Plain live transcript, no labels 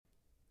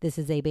This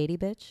is A Baity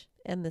Bitch.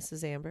 And this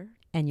is Amber.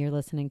 And you're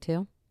listening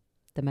to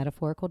The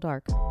Metaphorical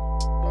Dark.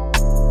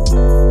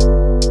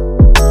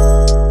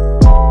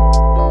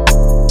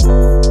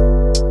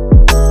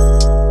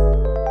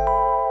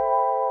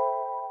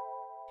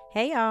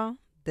 Hey y'all,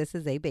 this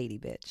is A Baity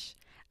Bitch.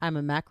 I'm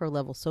a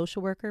macro-level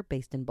social worker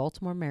based in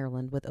Baltimore,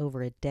 Maryland with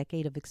over a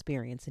decade of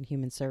experience in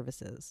human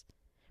services,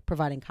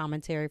 providing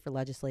commentary for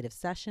legislative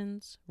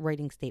sessions,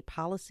 writing state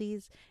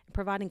policies, and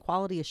providing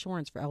quality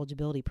assurance for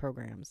eligibility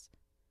programs.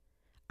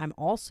 I'm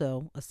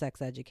also a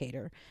sex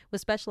educator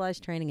with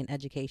specialized training in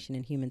education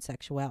in human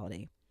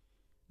sexuality.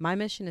 My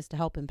mission is to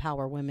help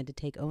empower women to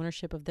take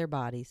ownership of their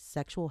bodies,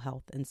 sexual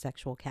health, and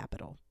sexual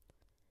capital.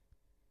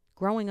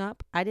 Growing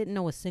up, I didn't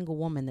know a single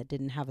woman that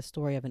didn't have a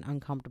story of an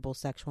uncomfortable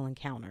sexual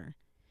encounter,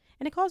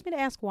 and it caused me to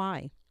ask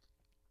why.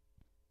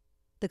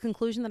 The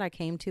conclusion that I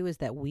came to is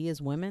that we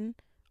as women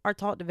are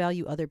taught to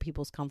value other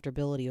people's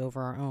comfortability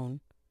over our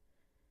own.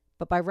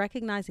 But by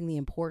recognizing the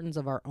importance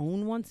of our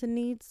own wants and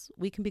needs,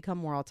 we can become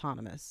more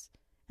autonomous.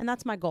 And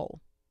that's my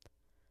goal.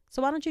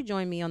 So why don't you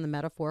join me on the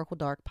Metaphorical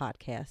Dark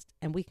Podcast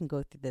and we can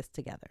go through this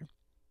together.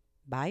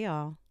 Bye,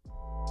 y'all.